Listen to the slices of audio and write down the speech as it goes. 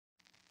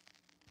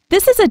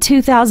This is a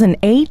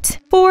 2008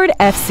 Ford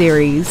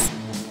F-Series.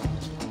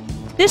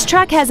 This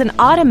truck has an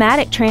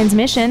automatic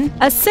transmission,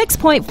 a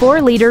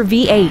 6.4-liter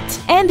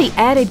V8, and the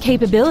added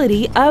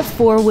capability of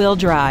four-wheel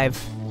drive.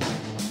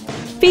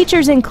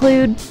 Features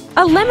include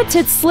a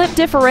limited slip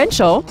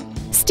differential,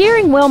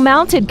 steering wheel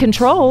mounted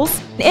controls,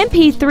 an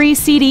MP3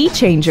 CD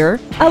changer,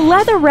 a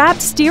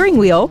leather-wrapped steering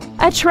wheel,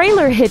 a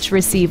trailer hitch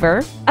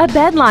receiver, a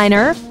bed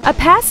liner, a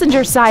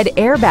passenger side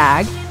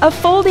airbag, a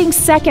folding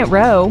second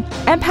row,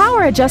 and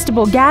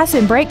power-adjustable gas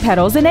and brake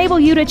pedals enable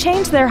you to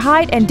change their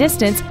height and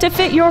distance to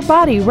fit your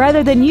body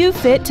rather than you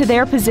fit to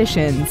their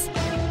positions.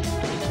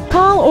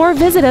 Call or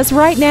visit us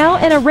right now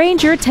and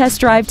arrange your test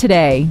drive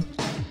today.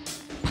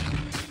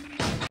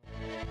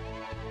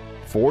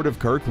 Ford of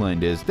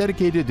Kirkland is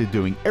dedicated to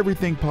doing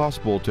everything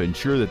possible to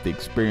ensure that the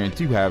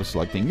experience you have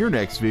selecting your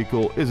next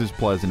vehicle is as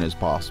pleasant as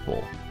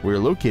possible. We're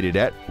located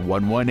at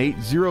 11800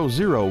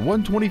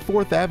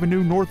 124th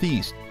Avenue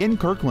Northeast in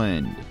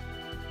Kirkland.